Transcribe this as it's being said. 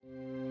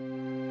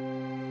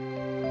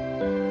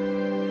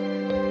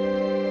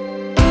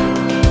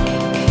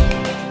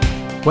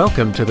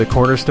Welcome to the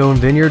Cornerstone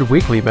Vineyard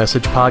Weekly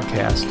Message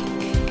Podcast.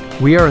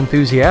 We are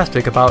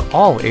enthusiastic about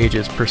all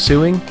ages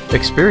pursuing,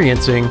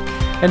 experiencing,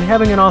 and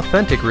having an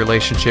authentic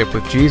relationship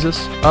with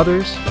Jesus,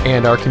 others,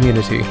 and our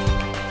community.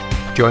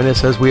 Join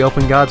us as we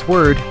open God's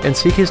Word and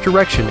seek His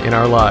direction in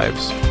our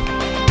lives.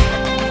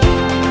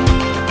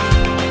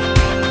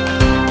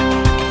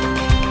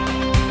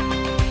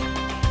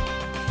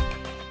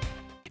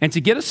 And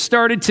to get us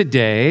started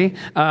today,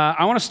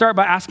 I want to start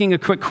by asking a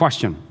quick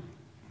question.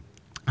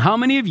 How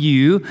many of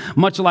you,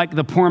 much like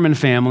the Poorman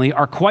family,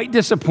 are quite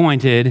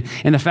disappointed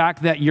in the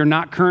fact that you're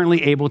not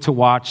currently able to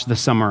watch the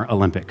Summer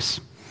Olympics?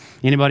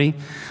 Anybody?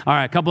 All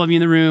right, a couple of you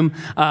in the room.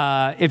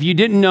 If you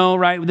didn't know,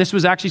 right, this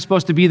was actually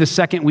supposed to be the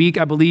second week,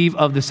 I believe,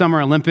 of the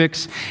Summer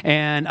Olympics.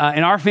 And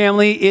in our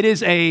family, it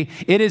is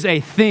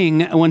a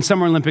thing when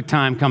Summer Olympic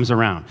time comes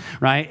around,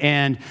 right?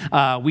 And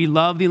we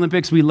love the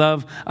Olympics. We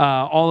love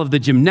all of the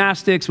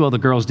gymnastics. Well, the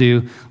girls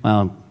do.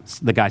 Well,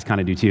 the guys kind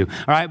of do too.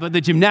 All right, but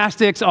the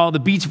gymnastics, all the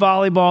beach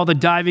volleyball, the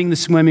diving, the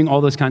swimming, all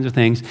those kinds of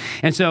things.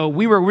 And so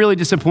we were really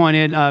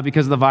disappointed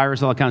because of the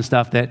virus, all that kind of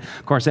stuff that,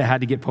 of course, it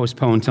had to get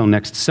postponed until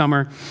next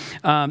summer.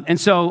 And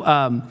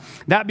so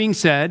that being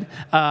said,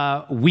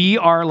 we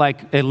are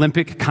like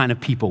Olympic kind of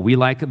people. We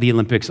like the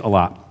Olympics a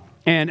lot.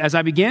 And as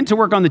I began to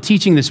work on the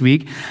teaching this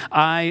week,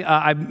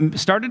 I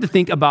started to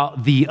think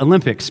about the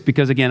Olympics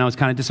because, again, I was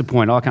kind of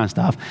disappointed, all that kind of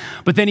stuff.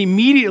 But then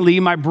immediately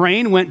my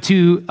brain went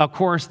to, of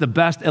course, the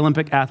best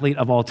Olympic athlete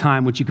of all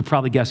time, which you could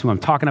probably guess who I'm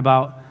talking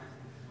about.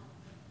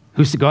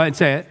 Go ahead and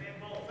say it.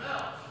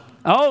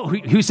 Oh,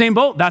 Usain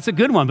Bolt. That's a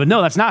good one. But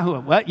no, that's not who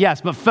it was.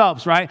 Yes, but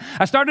Phelps, right?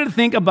 I started to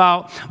think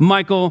about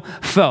Michael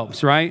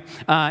Phelps, right?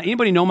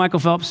 Anybody know Michael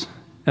Phelps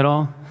at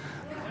all?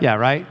 Yeah,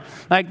 right?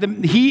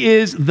 He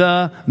is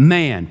the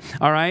man,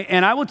 all right?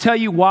 And I will tell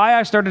you why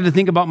I started to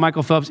think about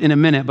Michael Phelps in a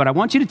minute, but I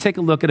want you to take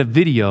a look at a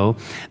video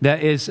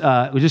that is,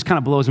 it just kind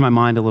of blows my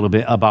mind a little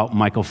bit about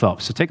Michael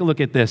Phelps. So take a look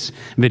at this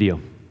video.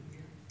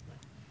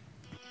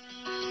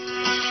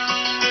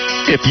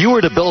 If you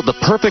were to build the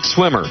perfect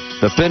swimmer,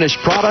 the finished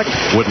product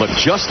would look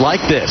just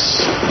like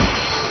this.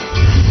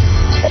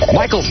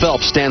 Michael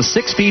Phelps stands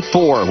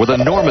 6'4" with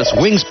an enormous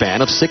wingspan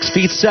of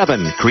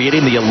 6'7",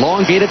 creating the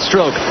elongated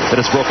stroke that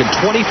has broken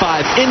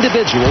 25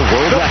 individual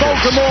world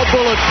records. The Baltimore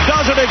Bullet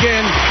does it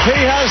again. He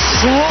has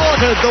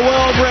slaughtered the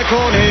world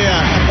record here.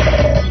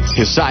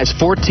 His size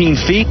 14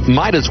 feet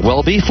might as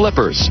well be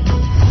flippers.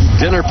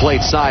 Dinner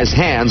plate size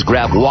hands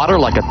grab water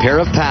like a pair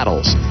of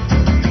paddles.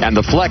 And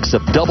the flex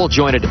of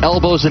double-jointed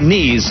elbows and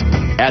knees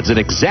adds an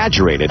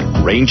exaggerated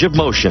range of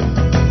motion.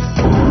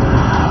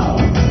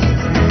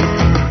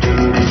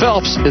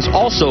 Phelps is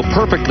also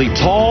perfectly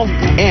tall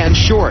and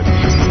short.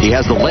 He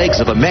has the legs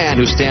of a man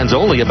who stands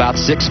only about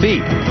 6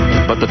 feet,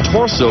 but the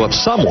torso of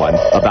someone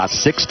about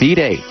 6 feet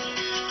 8.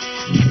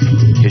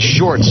 His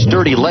short,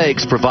 sturdy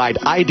legs provide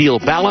ideal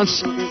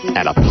balance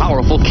and a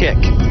powerful kick,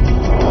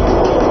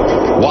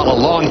 while a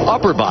long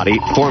upper body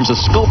forms a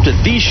sculpted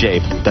V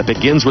shape that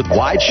begins with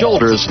wide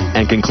shoulders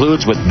and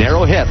concludes with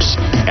narrow hips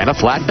and a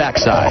flat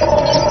backside.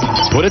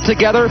 Put it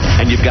together,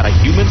 and you've got a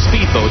human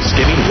speedboat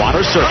skimming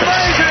water surface.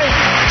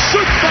 Amazing!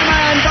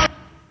 Superman!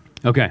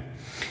 Okay.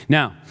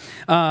 Now,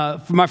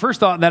 my first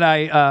thought that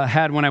I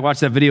had when I watched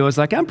that video was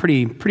like, I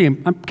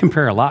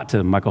compare a lot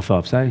to Michael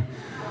Phelps. I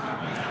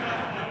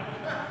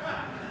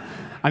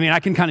mean, I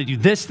can kind of do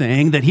this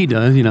thing that he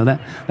does,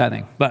 that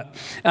thing. But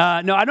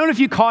no, I don't know if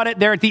you caught it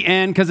there at the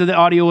end because the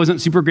audio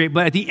wasn't super great.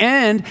 But at the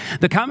end,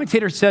 the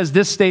commentator says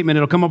this statement.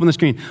 It'll come up on the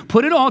screen.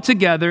 Put it all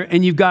together,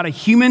 and you've got a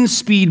human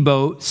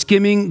speedboat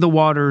skimming the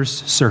water's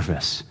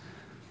surface.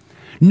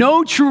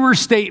 No truer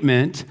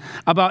statement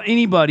about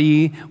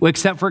anybody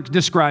except for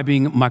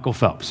describing Michael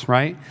Phelps,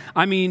 right?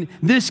 I mean,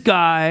 this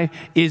guy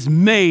is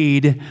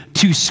made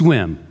to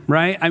swim,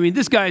 right? I mean,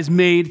 this guy is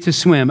made to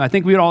swim. I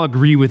think we would all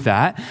agree with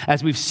that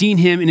as we've seen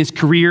him in his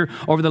career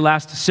over the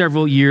last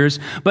several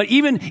years. But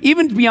even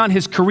beyond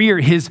his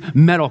career, his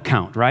medal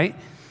count, right?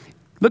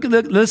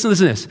 Listen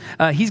to this.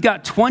 He's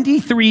got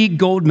 23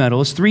 gold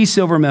medals, 3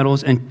 silver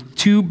medals, and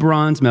 2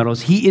 bronze medals.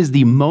 He is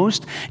the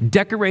most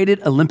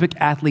decorated Olympic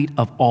athlete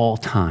of all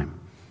time.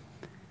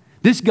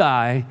 This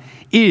guy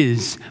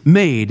is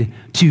made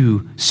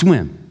to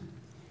swim.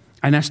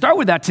 And I start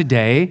with that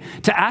today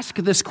to ask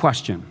this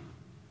question.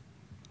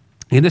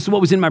 And this is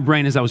what was in my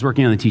brain as I was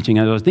working on the teaching.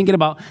 I was thinking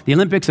about the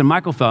Olympics and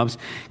Michael Phelps.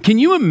 Can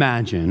you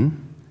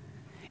imagine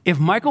if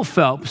Michael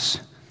Phelps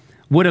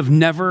would have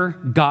never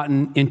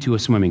gotten into a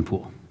swimming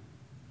pool?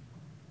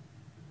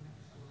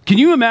 Can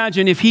you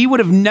imagine if he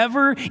would have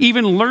never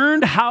even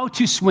learned how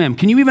to swim?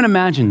 Can you even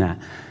imagine that?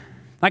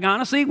 Like,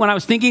 honestly, when I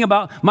was thinking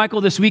about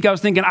Michael this week, I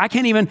was thinking, I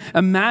can't even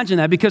imagine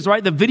that because,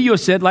 right, the video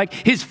said, like,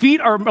 his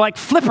feet are like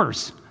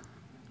flippers.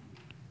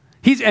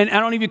 And I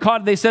don't know if you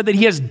caught it, they said that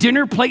he has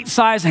dinner plate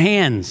size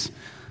hands.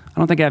 I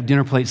don't think I have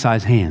dinner plate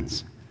size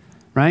hands,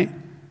 right?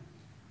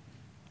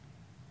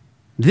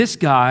 This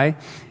guy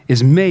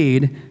is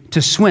made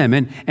to swim.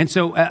 And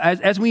so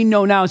as we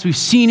know now, as we've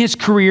seen his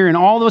career and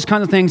all those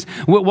kinds of things,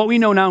 what we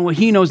know now and what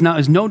he knows now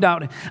is no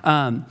doubt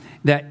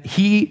that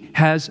he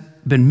has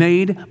been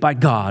made by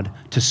God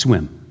to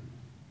swim.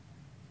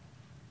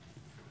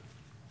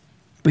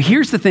 But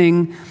here's the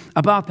thing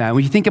about that.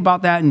 When you think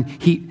about that,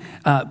 and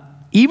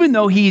even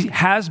though he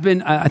has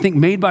been, I think,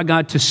 made by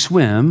God to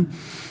swim,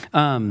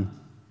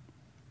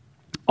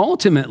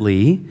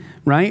 ultimately,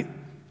 right,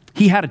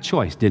 he had a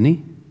choice, didn't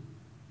he?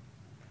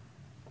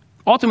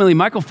 Ultimately,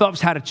 Michael Phelps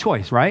had a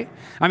choice, right?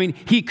 I mean,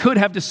 he could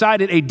have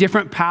decided a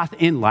different path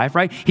in life,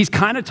 right? He's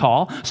kind of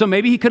tall, so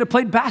maybe he could have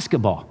played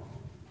basketball.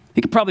 He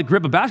could probably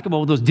grip a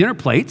basketball with those dinner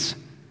plates,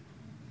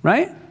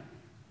 right?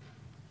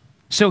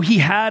 So he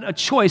had a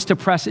choice to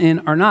press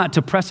in or not,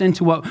 to press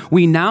into what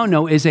we now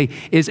know is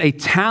a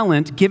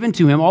talent given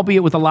to him,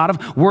 albeit with a lot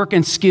of work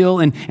and skill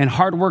and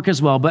hard work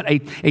as well, but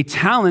a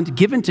talent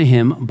given to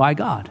him by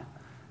God.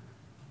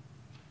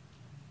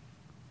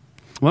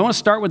 Well, I want to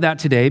start with that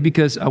today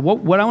because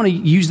what I want to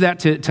use that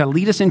to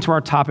lead us into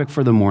our topic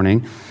for the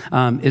morning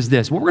is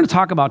this. What we're going to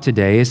talk about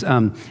today is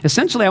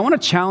essentially I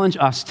want to challenge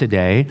us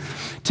today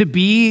to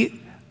be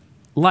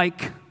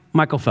like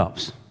Michael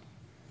Phelps.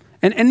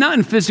 And not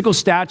in physical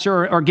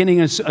stature or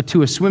getting us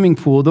to a swimming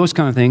pool, those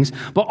kind of things,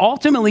 but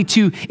ultimately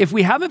to, if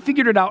we haven't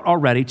figured it out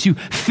already, to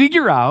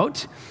figure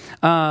out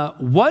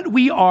what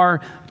we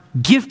are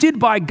gifted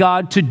by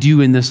God to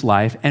do in this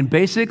life, and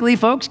basically,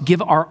 folks,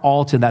 give our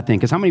all to that thing.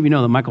 Because how many of you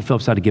know that Michael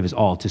Phelps had to give his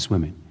all to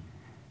swimming?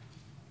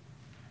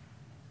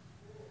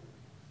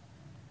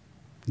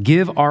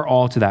 Give our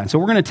all to that. And so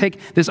we're going to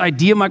take this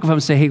idea of Michael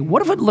Phelps and say, hey,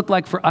 what if it looked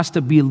like for us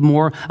to be a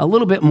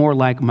little bit more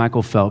like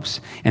Michael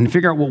Phelps and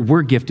figure out what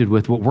we're gifted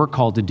with, what we're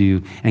called to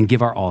do, and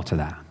give our all to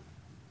that?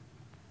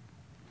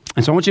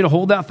 And so I want you to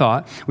hold that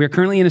thought. We are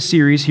currently in a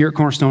series here at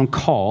Cornerstone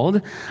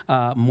called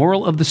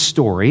Moral of the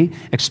Story,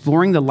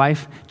 exploring the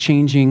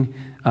life-changing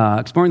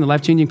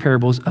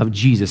parables of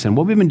Jesus. And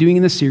what we've been doing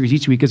in this series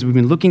each week is we've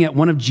been looking at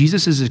one of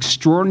Jesus'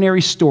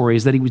 extraordinary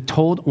stories that he was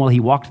told while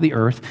he walked the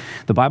earth.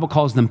 The Bible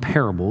calls them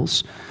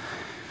parables.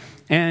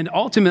 And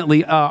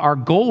ultimately, our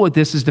goal with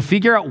this is to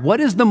figure out what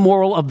is the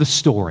moral of the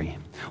story.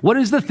 What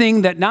is the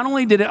thing that not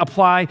only did it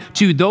apply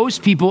to those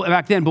people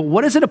back then, but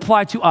what does it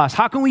apply to us?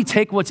 How can we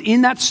take what's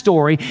in that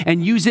story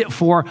and use it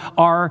for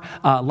our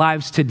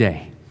lives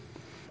today?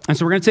 And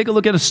so we're going to take a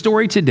look at a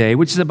story today,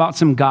 which is about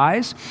some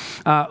guys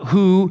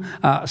who,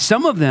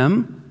 some of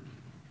them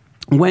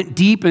went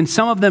deep and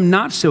some of them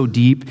not so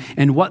deep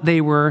in what they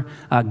were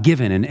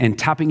given and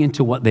tapping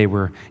into what they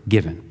were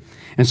given.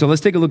 And so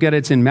let's take a look at it.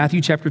 It's in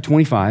Matthew chapter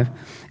 25,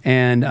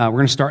 and we're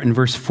going to start in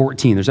verse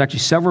 14. There's actually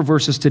several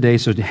verses today,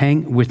 so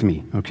hang with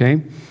me,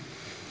 okay?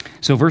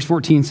 So verse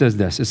 14 says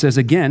this. It says,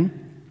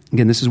 Again,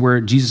 this is where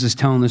Jesus is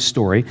telling this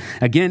story.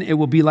 Again, it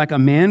will be like a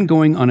man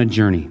going on a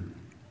journey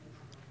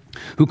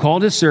who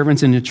called his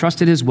servants and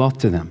entrusted his wealth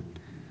to them.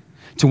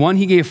 To one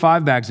he gave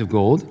 5 bags of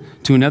gold,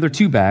 to another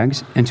 2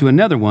 bags, and to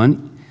another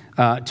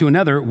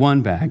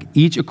 1 bag,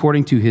 each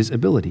according to his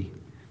ability.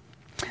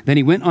 Then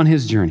he went on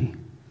his journey.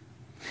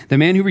 The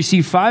man who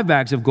received 5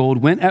 bags of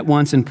gold went at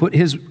once and put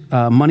his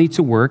money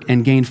to work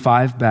and gained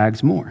 5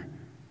 bags more.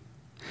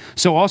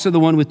 So also the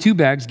one with 2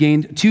 bags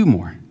gained 2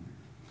 more.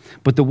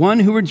 But the one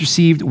who had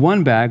received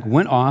 1 bag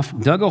went off,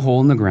 dug a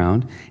hole in the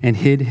ground, and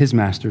hid his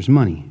master's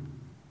money.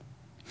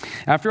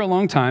 After a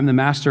long time, the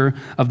master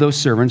of those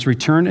servants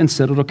returned and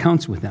settled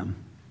accounts with them.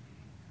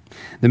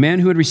 The man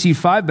who had received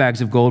 5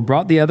 bags of gold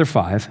brought the other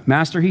 5.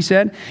 Master, he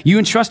said, you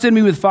entrusted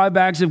me with 5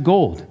 bags of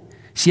gold.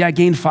 See, I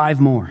gained 5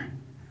 more.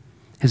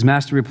 His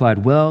master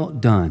replied, well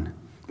done,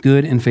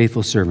 good and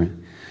faithful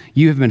servant.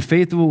 You have been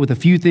faithful with a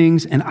few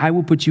things, and I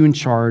will put you in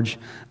charge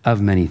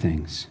of many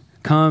things.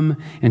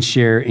 Come and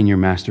share in your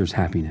master's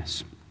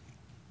happiness.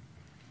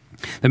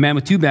 The man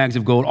with 2 bags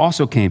of gold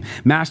also came.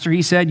 Master,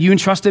 he said, you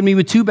entrusted me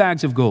with 2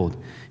 bags of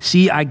gold.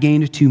 See, I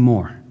gained 2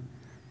 more.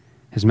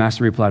 His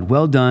master replied,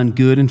 well done,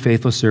 good and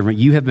faithful servant.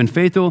 You have been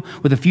faithful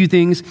with a few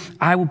things.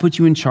 I will put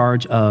you in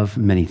charge of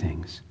many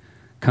things.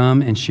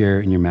 Come and share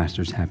in your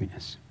master's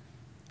happiness.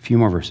 A few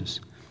more verses.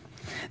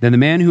 Then the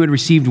man who had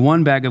received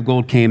 1 bag of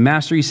gold came.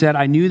 Master, he said,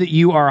 I knew that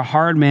you are a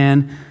hard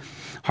man,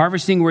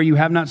 harvesting where you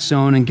have not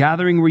sown and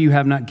gathering where you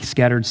have not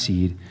scattered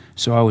seed.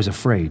 So I was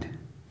afraid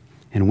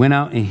and went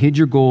out and hid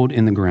your gold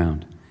in the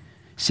ground.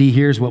 See,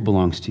 here's what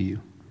belongs to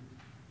you.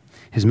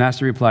 His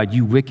master replied,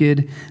 you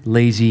wicked,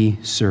 lazy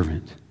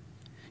servant.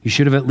 You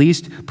should have at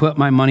least put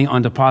my money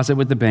on deposit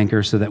with the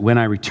banker so that when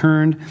I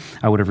returned,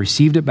 I would have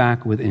received it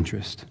back with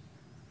interest.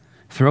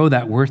 Throw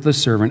that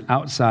worthless servant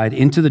outside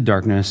into the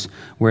darkness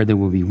where there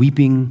will be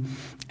weeping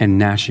and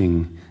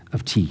gnashing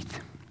of teeth.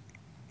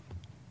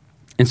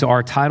 And so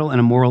our title and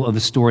a moral of the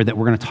story that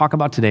we're going to talk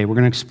about today, we're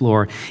going to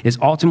explore, is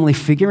ultimately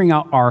figuring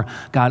out our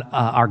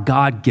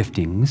God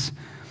giftings,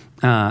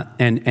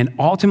 and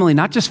ultimately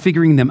not just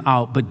figuring them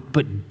out,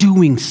 but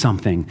doing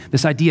something.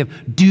 This idea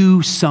of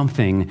do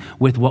something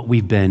with what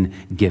we've been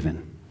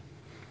given.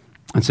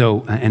 And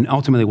so, and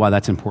ultimately why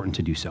that's important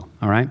to do so,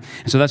 all right?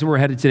 And so that's where we're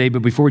headed today,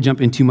 but before we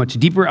jump in too much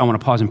deeper, I want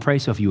to pause and pray,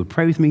 so if you would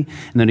pray with me,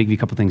 and then I'll give you a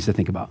couple things to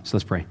think about. So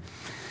let's pray.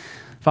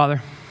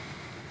 Father,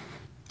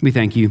 we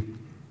thank you.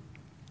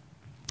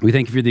 We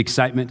thank you for the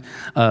excitement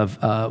of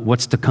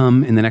what's to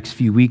come in the next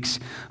few weeks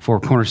for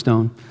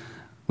Cornerstone.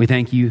 We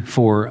thank you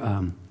for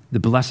the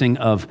blessing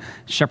of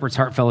Shepherd's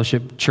Heart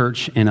Fellowship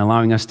Church and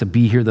allowing us to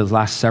be here those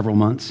last several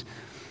months.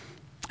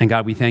 And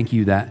God, we thank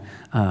you that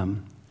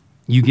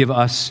you give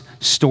us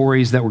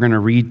stories that we're going to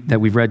read, that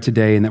we've read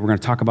today and that we're going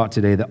to talk about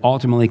today that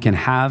ultimately can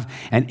have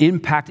an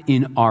impact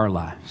in our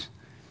lives.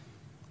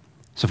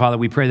 So, Father,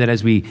 we pray that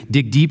as we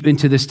dig deep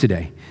into this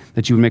today,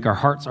 that you would make our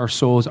hearts, our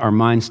souls, our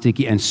minds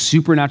sticky, and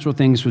supernatural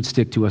things would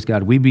stick to us,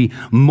 God. We'd be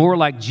more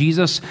like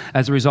Jesus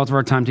as a result of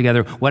our time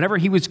together. Whatever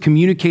he was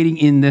communicating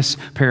in this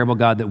parable,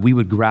 God, that we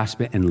would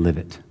grasp it and live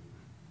it.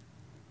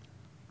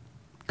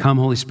 Come,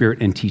 Holy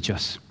Spirit, and teach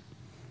us.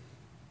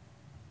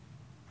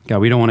 God,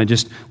 we don't want to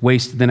just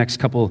waste the next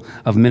couple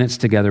of minutes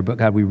together, but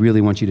God, we really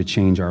want you to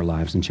change our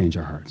lives and change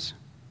our hearts.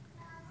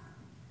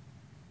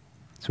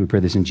 So we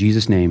pray this in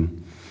Jesus'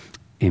 name.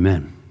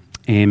 Amen.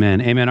 Amen.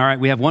 Amen. All right,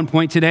 we have one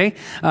point today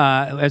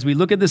as we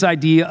look at this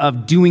idea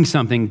of doing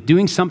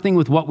something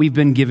with what we've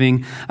been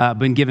given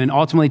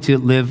ultimately to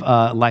live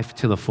life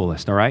to the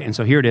fullest. All right, and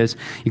so here it is.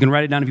 You can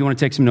write it down if you want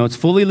to take some notes.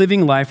 Fully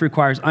living life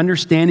requires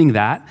understanding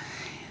that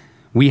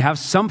we have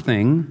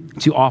something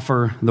to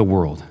offer the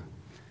world.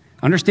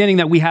 Understanding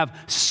that we have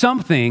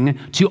something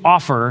to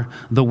offer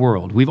the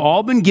world. We've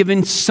all been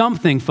given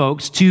something,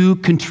 folks, to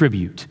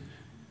contribute.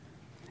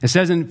 It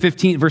says in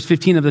verse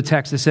 15 of the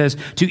text, it says,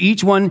 to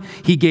each one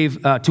he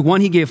gave, to one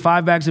he gave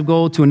 5 bags of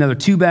gold, to another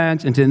 2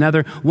 bags, and to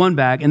another 1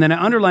 bag. And then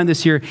I underlined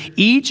this here,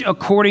 each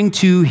according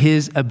to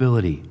his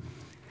ability.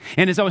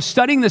 And as I was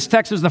studying this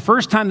text, it was the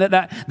first time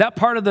that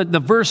part of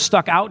the verse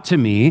stuck out to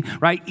me,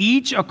 right?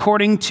 Each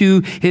according to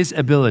his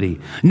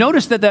ability.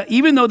 Notice that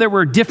even though there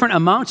were different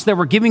amounts that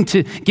were given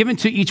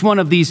to each one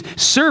of these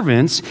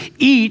servants,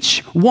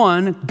 each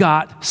one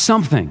got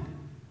something.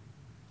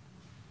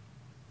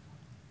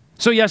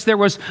 So yes, there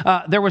was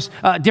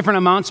different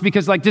amounts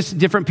because like just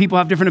different people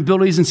have different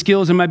abilities and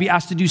skills and might be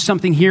asked to do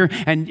something here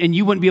and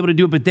you wouldn't be able to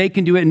do it, but they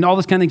can do it and all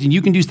this kind of things and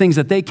you can do things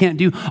that they can't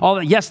do. All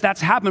that, yes, that's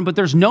happened, but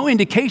there's no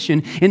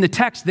indication in the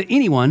text that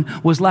anyone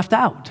was left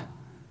out.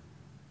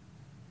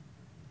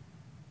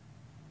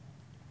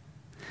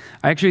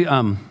 I actually,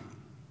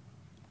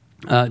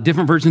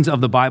 different versions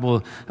of the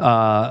Bible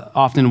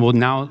often will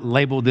now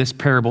label this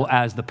parable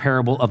as the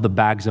parable of the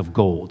bags of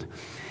gold.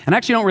 And I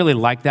actually don't really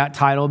like that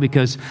title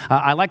because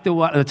I like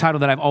the title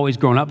that I've always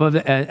grown up with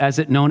as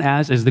it known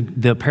as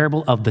the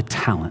parable of the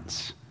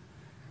talents.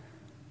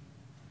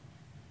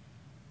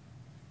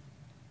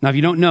 Now, if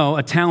you don't know,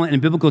 a talent in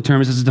biblical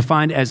terms is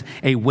defined as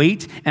a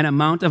weight and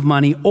amount of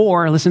money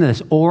or, listen to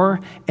this,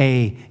 or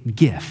a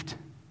gift.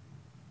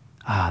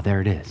 There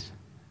it is.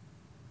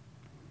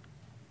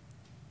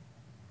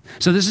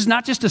 So this is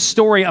not just a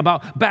story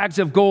about bags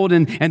of gold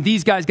and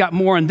these guys got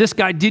more and this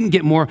guy didn't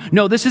get more.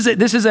 No, this is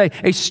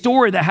a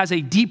story that has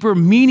a deeper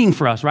meaning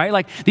for us, right?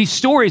 Like these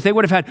stories, they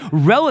would have had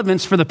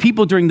relevance for the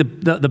people during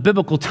the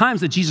biblical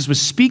times that Jesus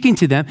was speaking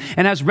to them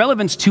and has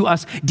relevance to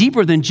us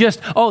deeper than just,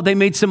 oh, they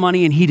made some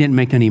money and he didn't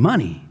make any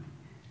money.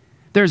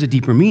 There's a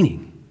deeper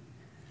meaning.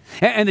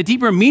 And the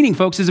deeper meaning,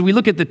 folks, is that we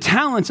look at the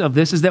talents of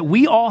this is that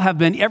we all have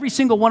been, every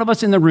single one of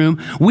us in the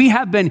room, we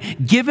have been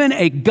given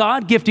a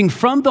God gifting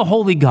from the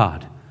Holy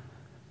God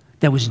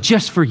that was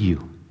just for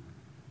you.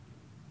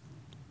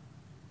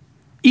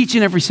 Each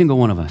and every single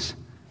one of us.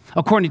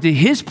 According to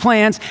his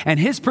plans and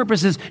his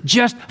purposes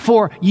just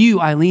for you,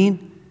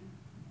 Eileen.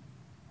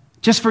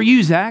 Just for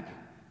you, Zach.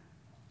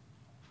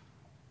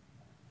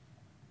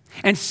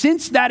 And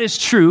since that is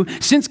true,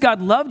 since God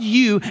loved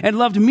you and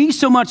loved me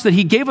so much that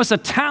he gave us a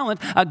talent,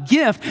 a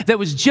gift that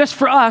was just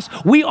for us,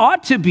 we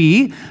ought to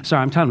be,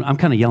 sorry, I'm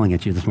kind of yelling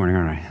at you this morning,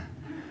 aren't I?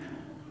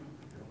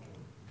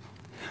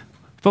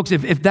 Folks,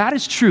 if that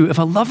is true, if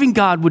a loving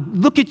God would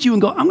look at you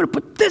and go, I'm going to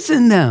put this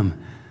in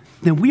them,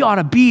 then we ought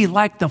to be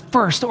like the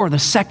first or the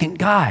second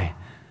guy,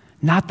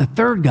 not the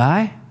third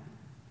guy.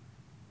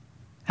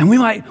 And we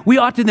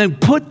ought to then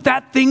put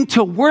that thing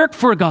to work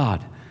for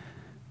God.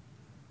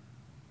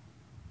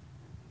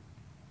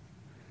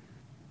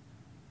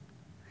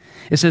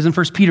 It says in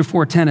 1 Peter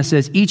 4:10, it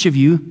says, each of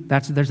you,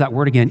 there's that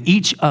word again,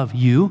 each of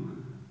you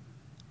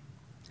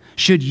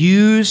should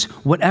use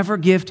whatever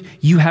gift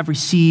you have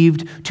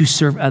received to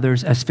serve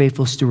others as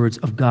faithful stewards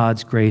of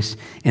God's grace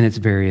in its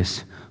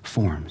various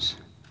forms.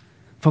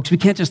 Folks, we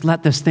can't just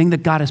let this thing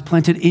that God has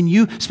planted in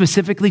you,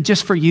 specifically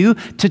just for you,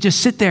 to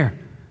just sit there.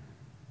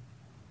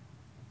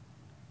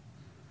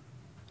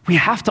 We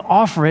have to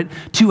offer it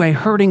to a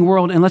hurting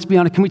world. And let's be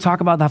honest, can we talk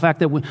about the fact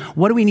that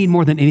what do we need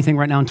more than anything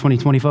right now in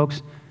 2020,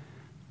 folks?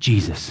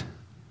 Jesus.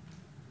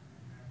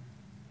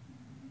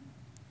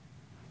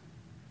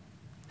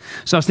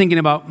 So I was thinking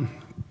about,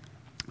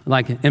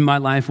 like, in my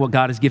life, what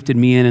God has gifted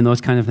me in and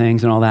those kind of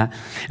things and all that.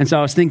 And so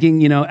I was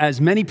thinking, as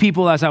many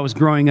people as I was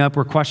growing up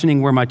were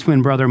questioning where my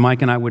twin brother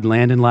Mike and I would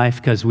land in life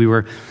because we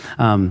were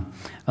a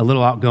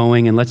little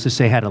outgoing and let's just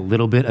say had a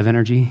little bit of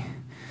energy.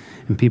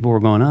 And people were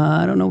going,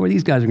 I don't know where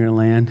these guys are going to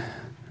land.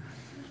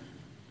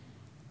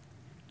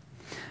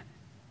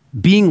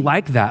 Being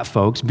like that,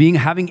 folks,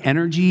 having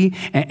energy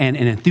and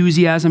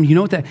enthusiasm, you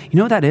know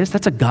what that is?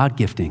 That's a God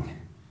gifting.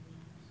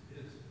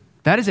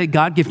 That is a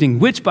God gifting,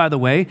 which, by the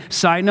way,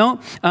 side note,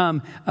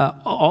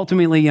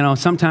 ultimately,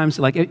 sometimes,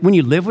 like when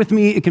you live with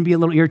me, it can be a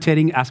little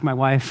irritating. Ask my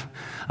wife.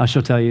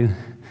 She'll tell you.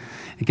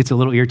 It gets a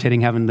little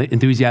irritating having the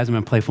enthusiasm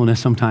and playfulness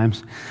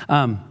sometimes.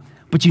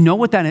 But you know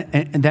what that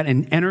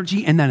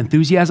energy and that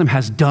enthusiasm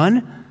has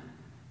done?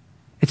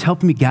 It's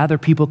helped me gather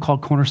people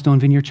called Cornerstone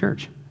Vineyard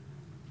Church.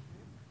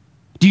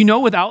 Do you know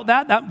without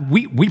that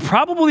we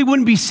probably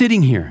wouldn't be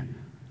sitting here?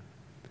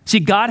 See,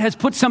 God has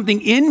put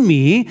something in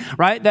me,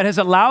 right, that has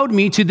allowed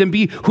me to then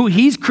be who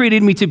he's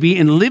created me to be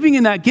and living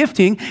in that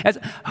gifting. As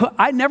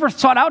I never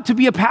sought out to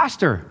be a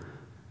pastor.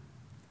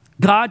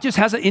 God just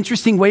has an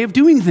interesting way of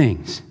doing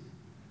things.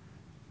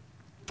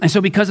 And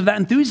so because of that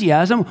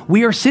enthusiasm,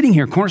 we are sitting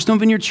here, Cornerstone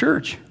Vineyard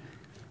Church.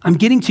 I'm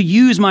getting to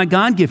use my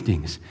God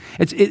giftings.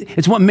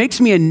 It's what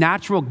makes me a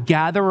natural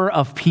gatherer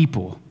of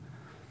people.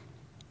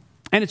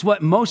 And it's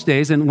what most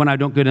days, and when I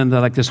don't get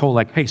into like this whole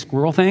like, hey,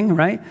 squirrel thing,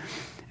 right?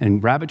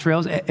 And rabbit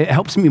trails, it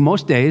helps me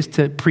most days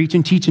to preach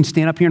and teach and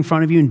stand up here in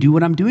front of you and do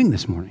what I'm doing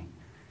this morning.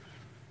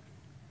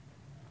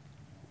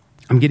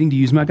 I'm getting to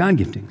use my God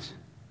giftings.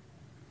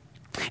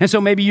 And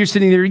so maybe you're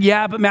sitting there,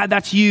 yeah, but Matt,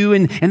 that's you,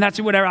 and that's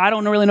whatever. I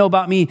don't really know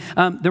about me.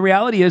 The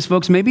reality is,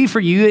 folks, maybe for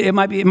you, it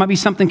might be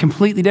something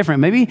completely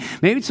different. Maybe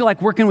it's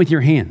like working with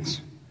your hands.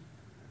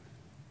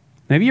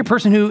 Maybe you're a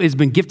person who has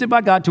been gifted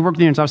by God to work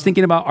with your hands. I was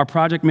thinking about our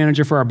project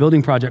manager for our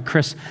building project,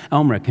 Chris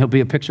Elmrick. He'll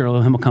be a picture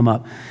of him will come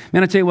up.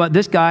 Man, I tell you what,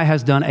 this guy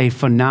has done a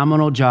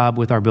phenomenal job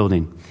with our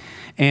building.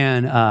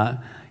 And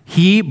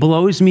he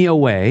blows me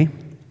away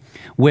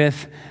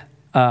with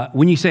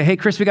when you say, hey,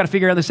 Chris, we got to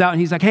figure this out. And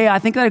he's like, hey, I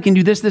think that I can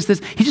do this.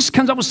 He just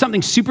comes up with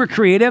something super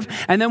creative.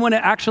 And then when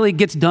it actually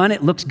gets done,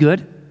 it looks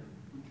good.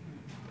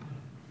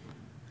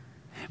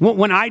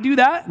 When I do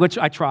that, which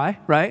I try,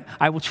 right?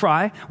 I will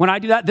try. When I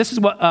do that, this is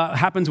what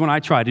happens when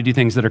I try to do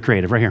things that are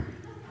creative, right here.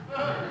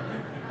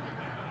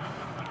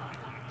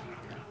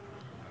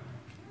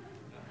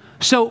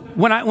 So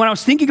when I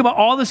was thinking about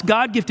all this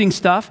God gifting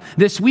stuff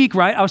this week,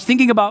 right, I was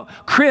thinking about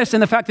Chris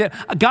and the fact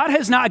that God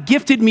has not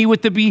gifted me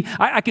with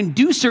I can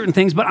do certain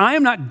things, but I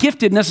am not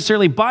gifted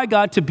necessarily by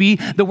God to be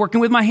the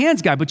working with my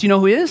hands guy. But you know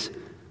who is?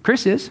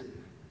 Chris is.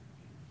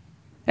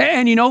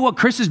 And you know what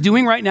Chris is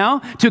doing right now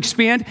to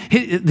expand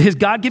his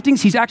God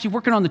giftings? He's actually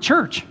working on the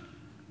church.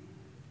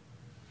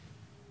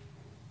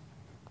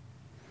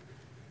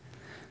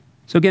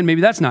 So again,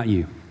 maybe that's not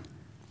you.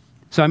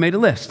 So I made a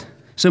list.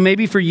 So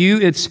maybe for you,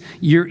 it's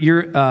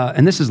you're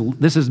and this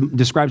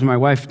describes my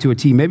wife to a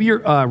T. Maybe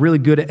you're really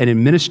good at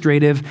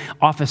administrative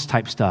office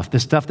type stuff, the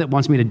stuff that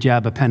wants me to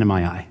jab a pen in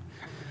my eye,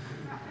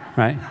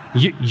 right?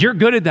 You're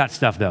good at that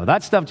stuff though.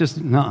 That stuff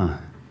just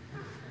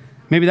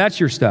Maybe that's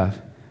your stuff,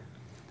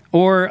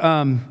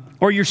 or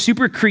you're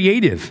super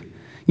creative.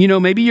 You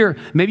know, maybe you're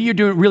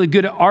doing really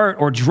good at art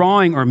or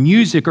drawing or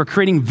music or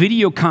creating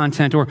video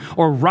content or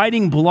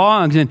writing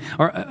blogs,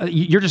 or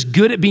you're just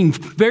good at being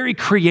very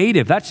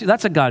creative.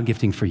 That's a God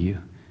gifting for you.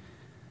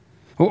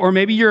 Or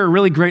maybe you're a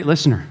really great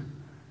listener,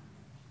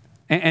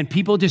 and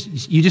people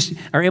you just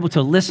are able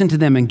to listen to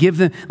them and give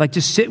them, like,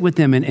 just sit with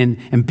them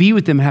and be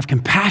with them and have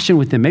compassion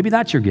with them. Maybe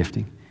that's your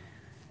gifting.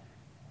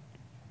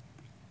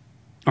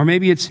 Or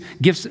maybe it's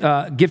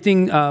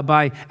gifting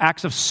by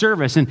acts of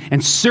service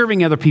and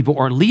serving other people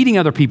or leading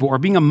other people or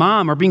being a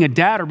mom or being a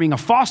dad or being a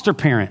foster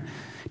parent,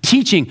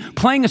 teaching,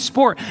 playing a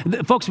sport.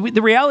 Folks,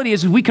 the reality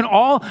is we can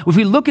all, if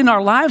we look in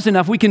our lives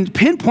enough, we can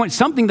pinpoint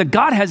something that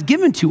God has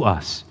given to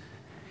us.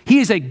 He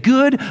is a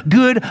good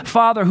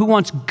Father who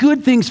wants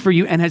good things for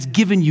you and has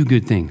given you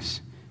good things.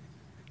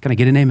 Can I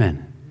get an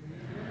amen?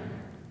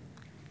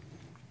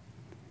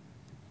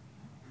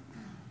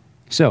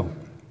 So,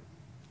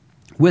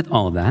 with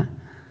all of that,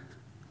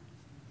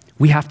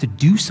 we have to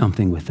do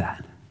something with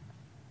that.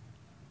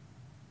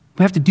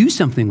 We have to do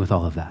something with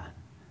all of that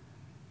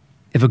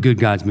if a good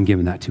God's been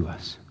given that to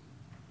us.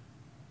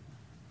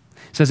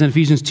 It says in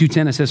Ephesians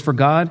 2:10, it says,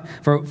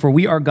 for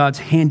we are God's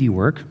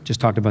handiwork,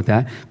 just talked about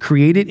that,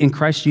 created in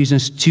Christ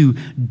Jesus to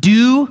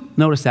do,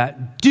 notice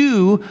that,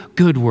 do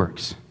good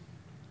works.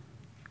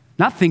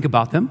 Not think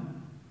about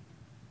them,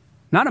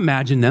 not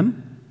imagine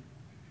them,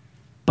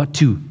 but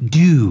to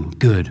do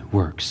good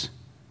works.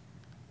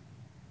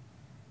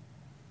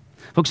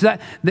 Folks,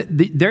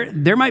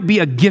 there might be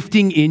a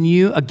gifting in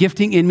you, a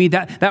gifting in me,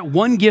 that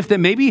one gift that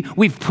maybe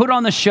we've put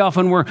on the shelf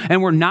and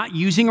we're not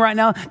using right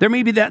now. There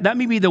may be that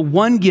may be the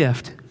one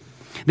gift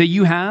that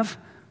you have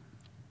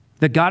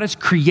that God has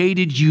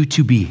created you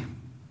to be.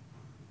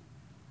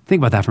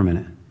 Think about that for a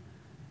minute.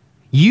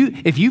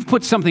 If you've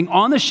put something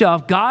on the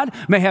shelf, God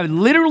may have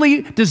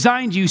literally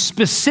designed you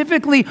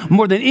specifically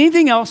more than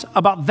anything else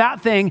about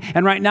that thing,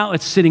 and right now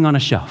it's sitting on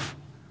a shelf.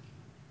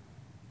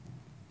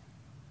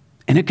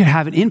 And it could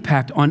have an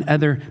impact on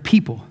other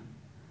people.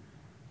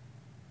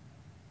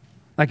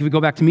 Like if we go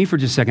back to me for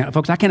just a second,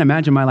 folks, I can't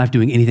imagine my life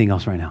doing anything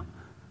else right now.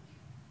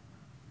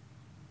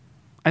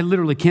 I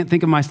literally can't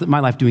think of my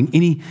life doing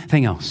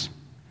anything else.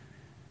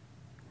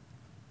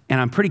 And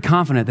I'm pretty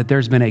confident that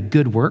there's been a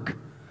good work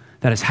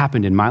that has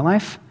happened in my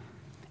life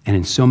and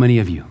in so many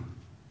of you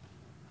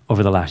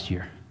over the last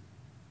year.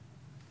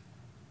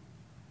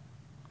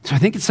 So I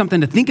think it's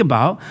something to think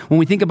about when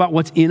we think about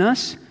what's in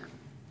us.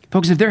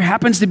 Folks, if there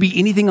happens to be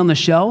anything on the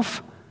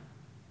shelf,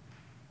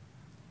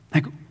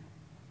 like,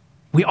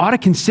 we ought to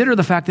consider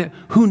the fact that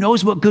who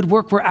knows what good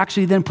work we're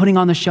actually then putting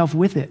on the shelf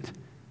with it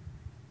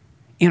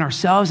in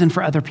ourselves and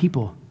for other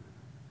people.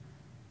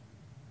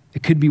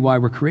 It could be why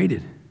we're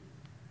created.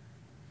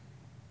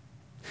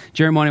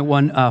 Jeremiah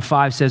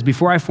 1:5 says,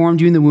 before I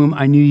formed you in the womb,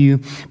 I knew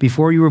you.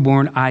 Before you were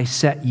born, I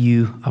set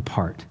you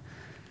apart.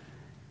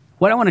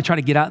 What I want to try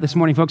to get out this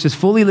morning, folks, is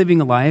fully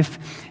living a life,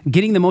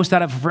 getting the most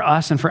out of it for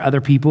us and for other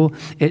people.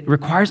 It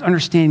requires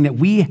understanding that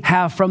we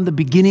have from the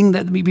beginning,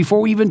 that before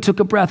we even took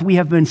a breath, we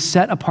have been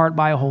set apart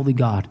by a holy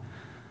God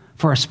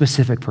for a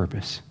specific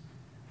purpose.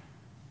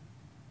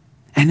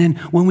 And then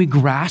when we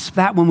grasp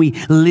that, when we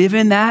live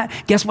in that,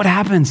 guess what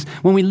happens?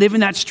 When we live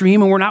in that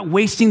stream and we're not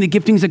wasting the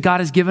giftings that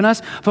God has given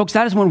us, folks,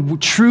 that is when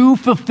true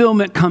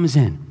fulfillment comes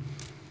in.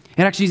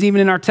 It actually is even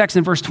in our text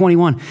in verse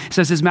 21. It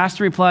says, his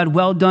master replied,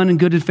 well done and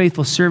good and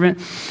faithful servant.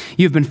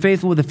 You've been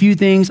faithful with a few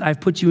things. I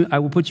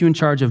will put you in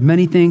charge of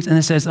many things. And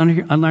it says,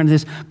 underline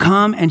this,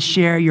 come and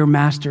share your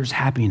master's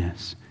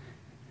happiness.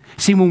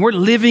 See, when we're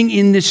living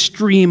in this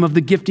stream of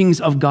the giftings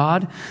of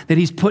God that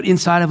he's put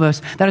inside of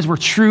us, that is where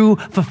true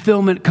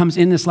fulfillment comes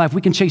in this life.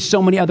 We can chase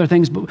so many other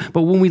things,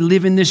 but when we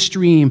live in this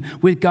stream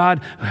with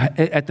God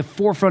at the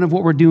forefront of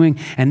what we're doing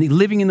and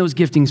living in those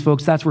giftings,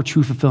 folks, that's where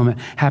true fulfillment,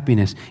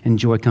 happiness, and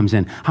joy comes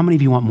in. How many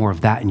of you want more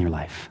of that in your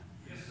life?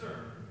 Yes, sir.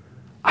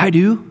 I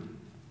do.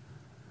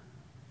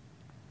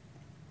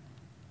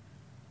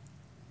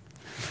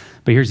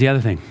 But here's the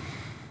other thing.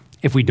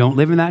 If we don't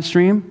live in that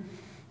stream,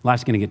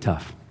 life's going to get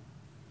tough.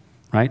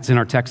 Right? It's in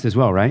our text as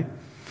well, right?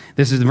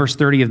 This is verse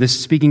 30 of this,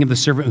 speaking of the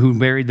servant who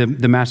buried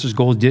the master's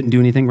gold, didn't do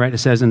anything, right? It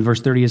says in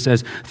verse 30, it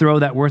says, throw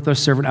that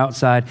worthless servant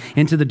outside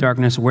into the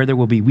darkness where there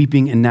will be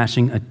weeping and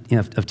gnashing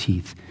of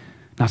teeth.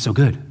 Not so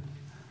good.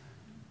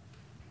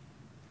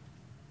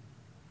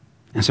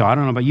 And so I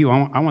don't know about you,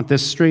 I want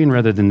this strain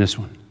rather than this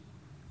one.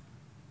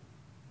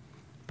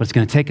 But it's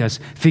going to take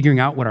us figuring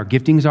out what our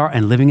giftings are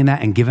and living in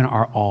that and giving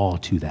our all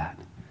to that.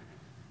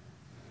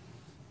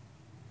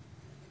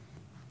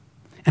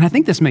 And I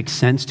think this makes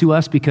sense to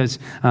us because,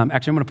 actually,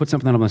 I'm going to put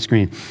something on the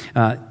screen.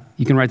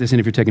 You can write this in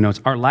if you're taking notes.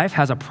 Our life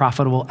has a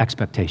profitable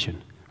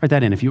expectation. Write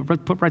that in. If you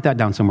write that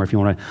down somewhere if you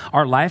want to.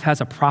 Our life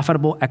has a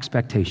profitable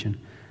expectation.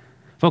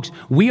 Folks,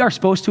 we are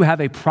supposed to have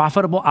a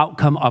profitable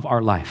outcome of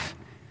our life.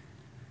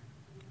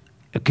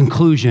 A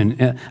conclusion,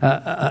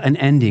 an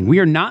ending. We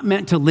are not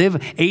meant to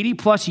live 80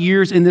 plus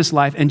years in this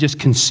life and just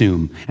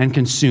consume and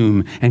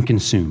consume and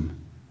consume.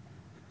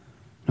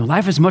 No,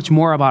 life is much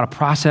more about a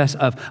process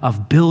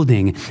of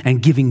building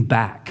and giving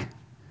back.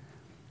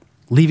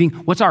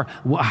 What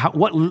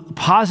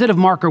positive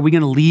mark are we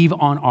going to leave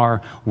on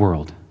our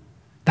world?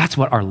 That's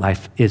what our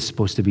life is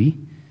supposed to be.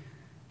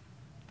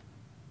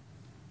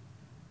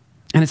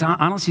 And it's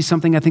honestly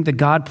something I think that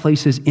God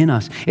places in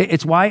us.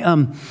 It's why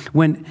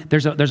when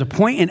there's a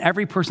point in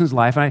every person's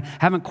life, and I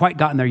haven't quite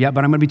gotten there yet,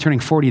 but I'm going to be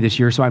turning 40 this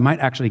year, so I might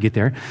actually get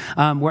there,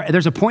 where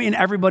there's a point in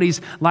everybody's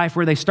life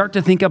where they start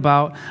to think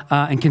about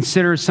and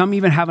consider, some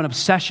even have an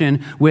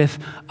obsession with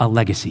a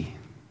legacy.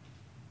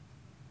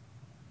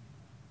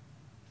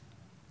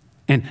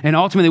 And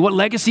ultimately, what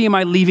legacy am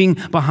I leaving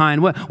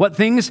behind? What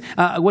things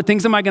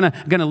am I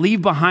gonna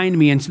leave behind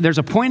me? And there's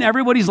a point in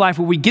everybody's life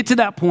where we get to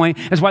that point.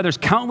 That's why there's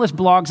countless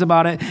blogs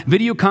about it,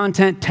 video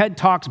content, TED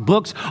Talks,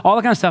 books, all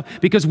that kind of stuff.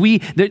 Because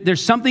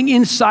there's something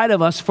inside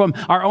of us from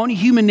our own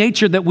human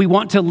nature that we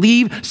want to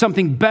leave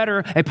something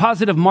better, a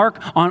positive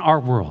mark on our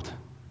world.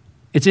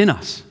 It's in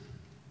us.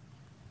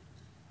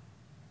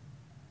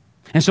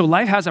 And so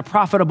life has a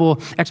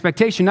profitable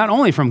expectation, not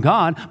only from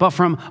God, but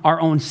from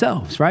our own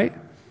selves, right?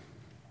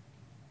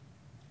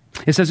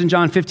 It says in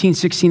John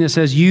 15:16, it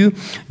says, you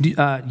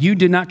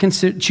did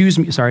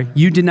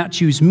not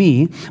choose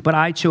me, but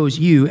I chose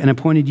you and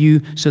appointed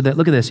you so that,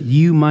 look at this,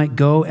 you might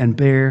go and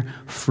bear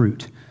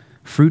fruit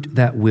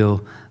that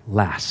will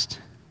last.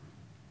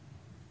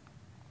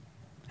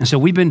 And so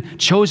we've been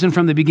chosen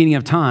from the beginning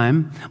of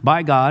time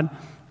by God,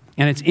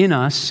 and it's in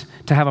us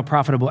to have a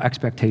profitable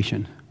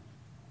expectation.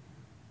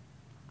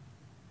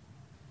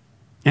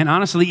 And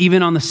honestly,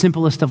 even on the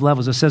simplest of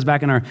levels, it says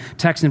back in our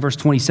text in verse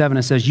 27,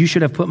 it says, you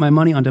should have put my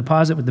money on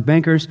deposit with the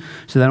bankers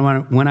so that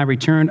when I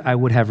returned, I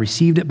would have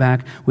received it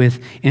back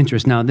with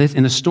interest. Now, this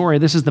in the story,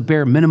 this is the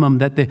bare minimum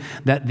that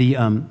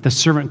the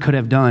servant could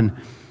have done.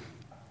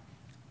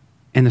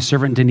 And the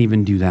servant didn't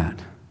even do that.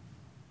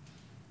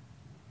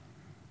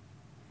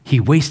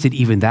 He wasted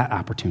even that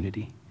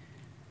opportunity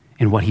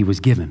in what he was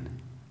given.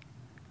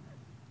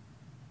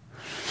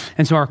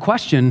 And so our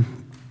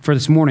question for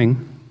this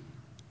morning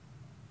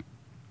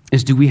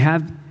is, do we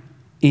have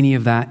any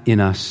of that in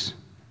us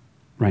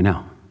right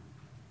now?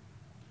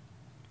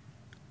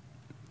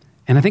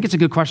 And I think it's a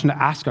good question to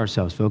ask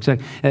ourselves, folks.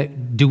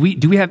 Do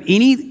we have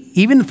any,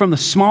 even from the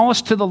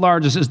smallest to the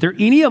largest, is there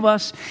any of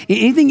us,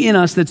 anything in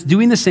us that's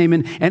doing the same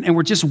and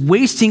we're just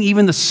wasting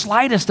even the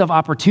slightest of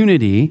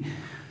opportunity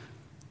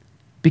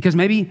because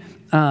maybe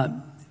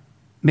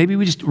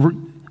we just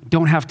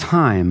don't have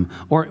time,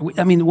 or,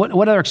 I mean, what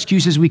other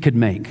excuses we could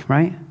make,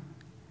 right?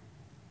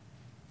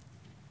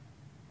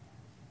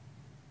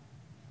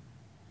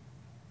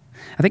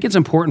 I think it's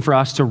important for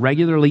us to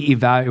regularly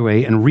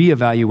evaluate and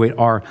reevaluate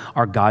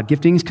our God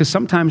giftings, because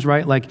sometimes,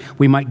 right, like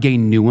we might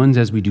gain new ones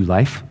as we do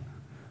life,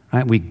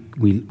 right? We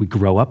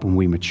grow up and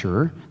we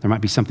mature. There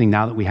might be something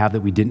now that we have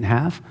that we didn't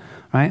have,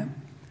 right?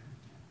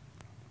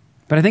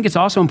 But I think it's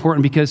also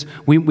important because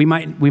we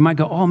might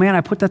go, oh man,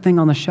 I put that thing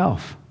on the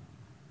shelf.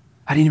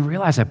 I didn't even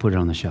realize I put it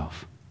on the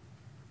shelf.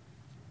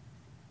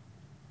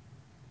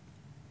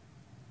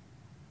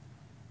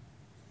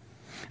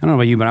 I don't know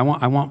about you, but I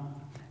want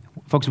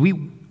folks,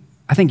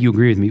 I think you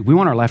agree with me. We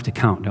want our life to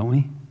count, don't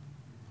we?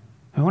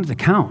 I want it to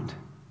count.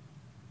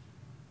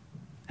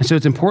 And so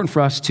it's important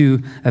for us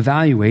to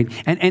evaluate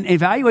and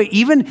evaluate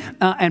even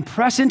and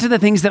press into the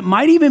things that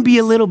might even be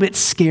a little bit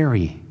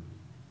scary.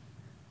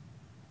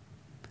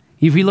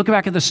 If you look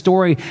back at the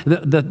story,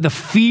 the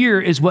fear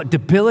is what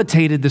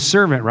debilitated the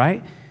servant,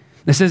 right?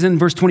 It says in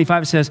verse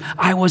 25, it says,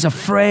 I was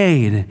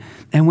afraid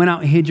and went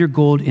out and hid your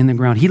gold in the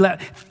ground. He let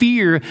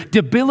fear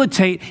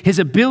debilitate his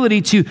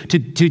ability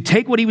to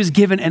take what he was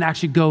given and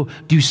actually go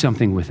do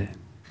something with it.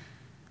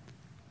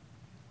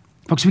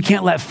 Folks, we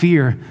can't let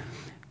fear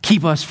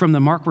keep us from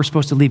the mark we're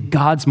supposed to leave,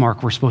 God's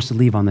mark we're supposed to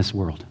leave on this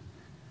world.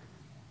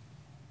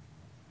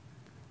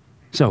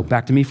 So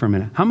back to me for a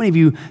minute. How many of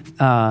you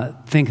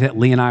think that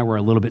Lee and I were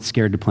a little bit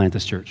scared to plant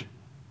this church?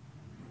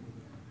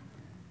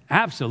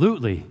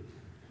 Absolutely.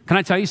 Can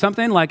I tell you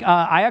something? Like,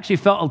 I actually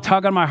felt a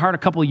tug on my heart a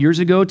couple of years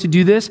ago to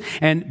do this,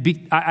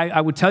 and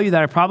I would tell you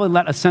that I probably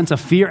let a sense of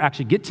fear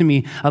actually get to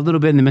me a little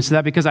bit in the midst of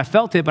that, because I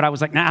felt it, but I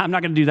was like, nah, I'm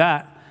not going to do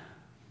that.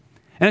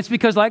 And it's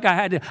because like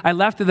I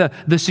left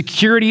the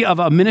security of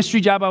a ministry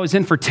job I was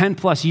in for 10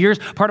 plus years,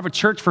 part of a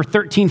church for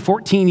 13,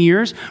 14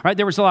 years, right?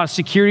 There was a lot of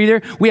security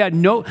there. We had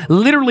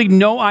literally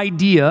no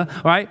idea,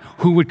 right?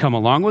 Who would come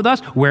along with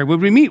us? Where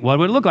would we meet? What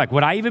would it look like?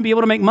 Would I even be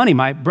able to make money?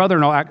 My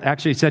brother-in-law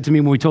actually said to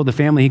me when we told the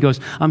family, he goes,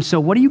 so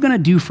what are you going to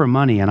do for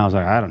money? And I was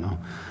like, I don't know,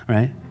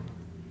 right?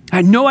 I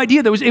had no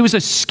idea. It was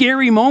a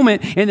scary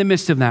moment in the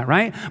midst of that,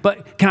 right?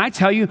 But can I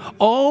tell you,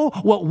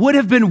 what would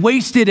have been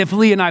wasted if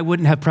Lee and I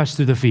wouldn't have pressed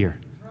through the fear?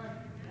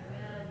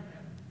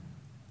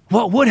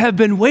 What would have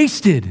been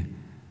wasted?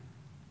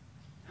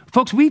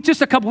 Folks,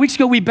 just a couple weeks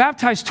ago, we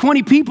baptized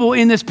 20 people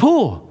in this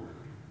pool,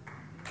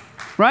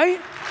 right?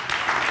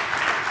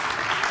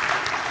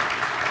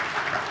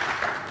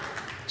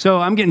 So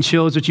I'm getting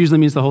chills, which usually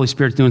means the Holy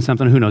Spirit's doing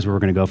something. Who knows where we're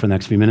going to go for the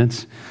next few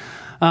minutes?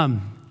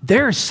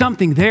 There's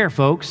something there,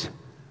 folks.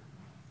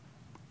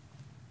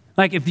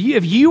 Like if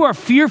you are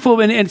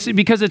fearful, and it's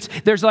because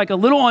there's like a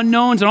little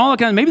unknowns and all that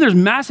kind of, maybe there's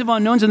massive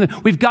unknowns, and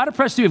we've got to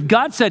press through. If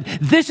God said,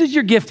 this is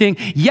your gifting,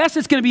 yes,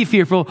 it's going to be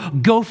fearful,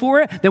 go for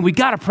it, then we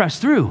got to press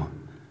through.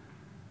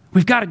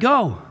 We've got to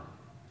go.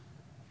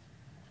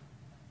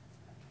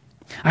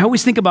 I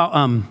always think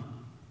about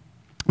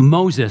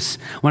Moses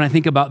when I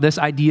think about this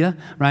idea,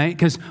 right?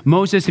 Because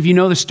Moses, if you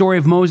know the story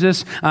of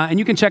Moses, and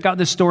you can check out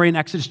this story in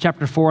Exodus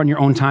chapter 4 on your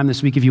own time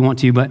this week if you want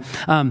to, but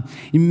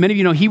many of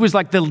you know he was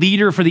like the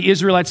leader for the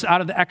Israelites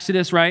out of the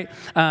Exodus, right?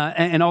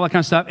 And all that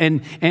kind of stuff.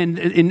 And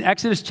in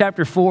Exodus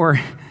chapter 4,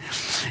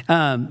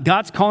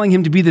 God's calling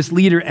him to be this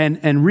leader,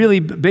 and really,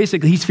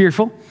 basically, he's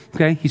fearful,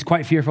 okay? He's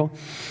quite fearful.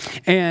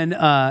 And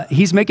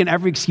he's making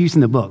every excuse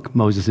in the book,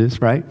 Moses is,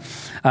 right?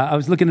 I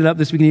was looking it up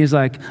this week, and he was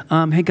like,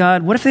 hey,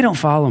 God, what if they don't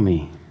follow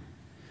me?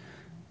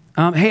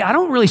 Hey, I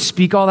don't really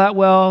speak all that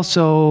well,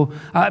 so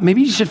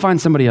maybe you should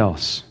find somebody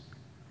else.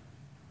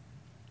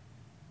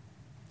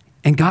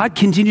 And God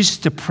continues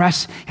to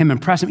press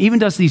him, even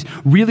does these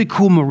really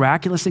cool,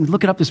 miraculous things.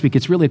 Look it up this week.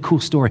 It's really a cool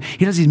story.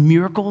 He does these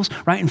miracles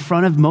right in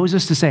front of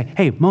Moses to say,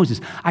 hey, Moses,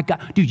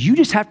 you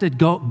just have to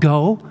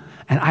go,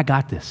 and I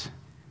got this.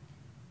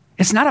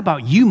 It's not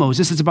about you,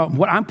 Moses. It's about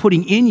what I'm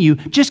putting in you.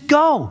 Just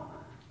go.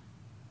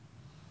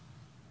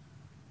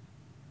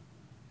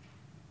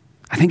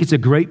 I think it's a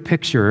great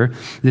picture,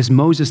 this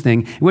Moses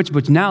thing,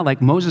 which now, like,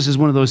 Moses is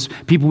one of those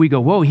people we go,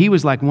 whoa, he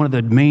was like one of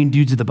the main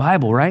dudes of the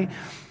Bible, right?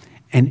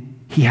 And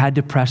he had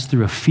to press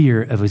through a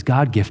fear of his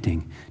God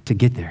gifting to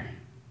get there.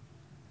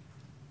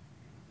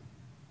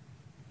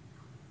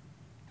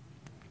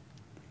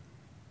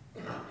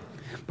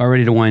 About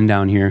ready to wind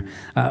down here.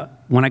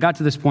 When I got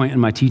to this point in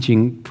my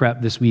teaching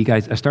prep this week, I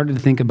started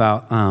to think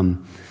about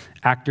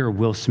actor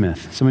Will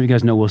Smith. Some of you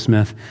guys know Will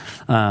Smith.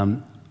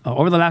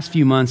 Over the last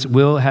few months,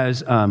 Will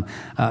has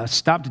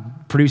stopped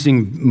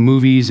producing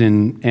movies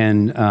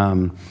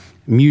and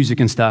music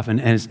and stuff, and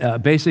is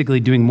basically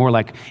doing more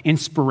like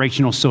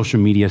inspirational social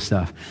media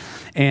stuff.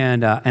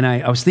 And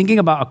I was thinking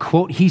about a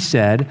quote he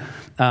said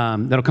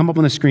that'll come up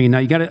on the screen. Now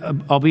you got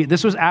to,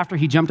 this was after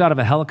he jumped out of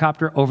a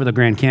helicopter over the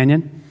Grand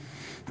Canyon.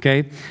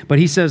 Okay, but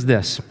he says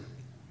this.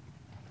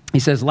 He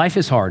says, "Life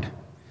is hard.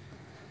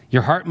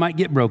 Your heart might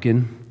get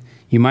broken.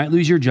 You might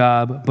lose your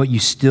job, but you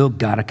still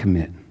gotta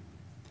commit.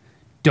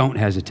 Don't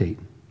hesitate.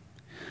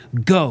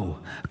 Go.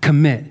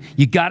 Commit.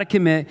 You got to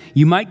commit.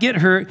 You might get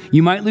hurt.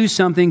 You might lose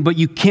something, but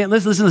you can't,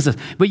 listen.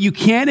 But you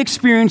can't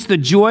experience the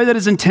joy that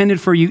is intended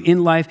for you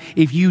in life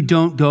if you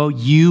don't go.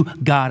 You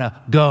got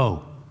to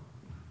go.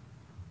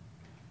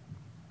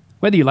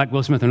 Whether you like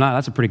Will Smith or not,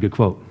 that's a pretty good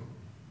quote.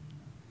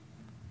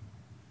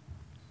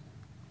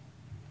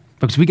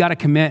 Because we got to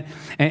commit.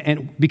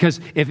 And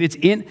because if it's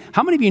in,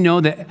 how many of you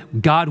know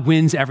that God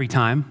wins every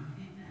time?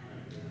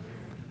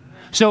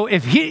 So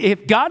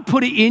if God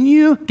put it in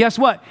you, guess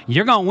what?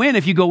 You're going to win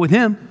if you go with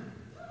him.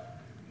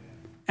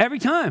 Every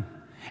time.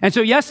 And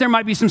so yes, there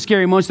might be some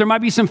scary moments. There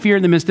might be some fear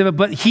in the midst of it,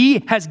 but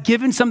he has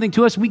given something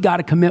to us. We got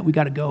to commit. We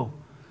got to go.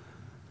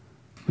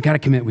 We got to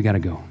commit. We got to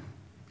go.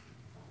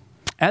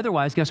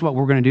 Otherwise, guess what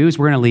we're going to do is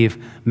we're going to leave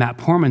Matt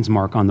Poorman's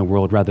mark on the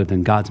world rather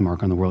than God's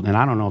mark on the world. And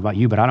I don't know about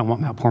you, but I don't want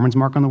Matt Poorman's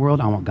mark on the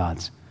world. I want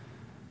God's.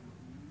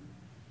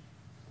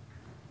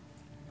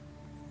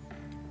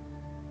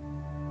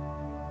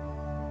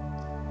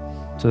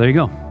 So there you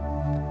go.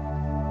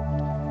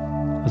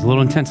 It was a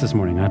little intense this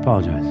morning. I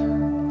apologize.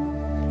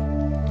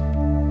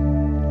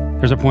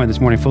 There's a point this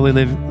morning. Fully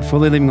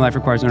living life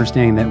requires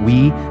understanding that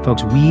we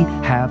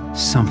have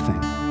something.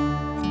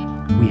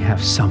 We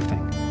have something.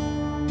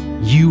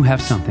 You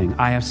have something.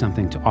 I have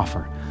something to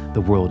offer the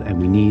world, and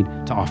we need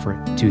to offer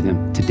it to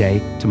them today,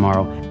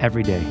 tomorrow,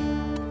 every day.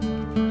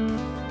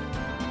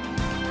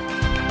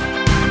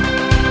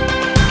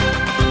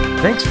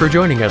 Thanks for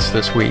joining us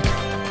this week.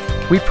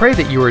 We pray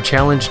that you are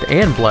challenged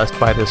and blessed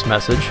by this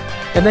message,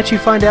 and that you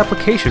find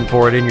application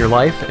for it in your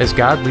life as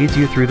God leads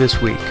you through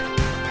this week.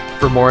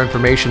 For more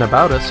information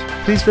about us,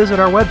 please visit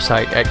our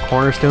website at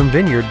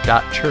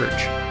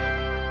cornerstonevineyard.church.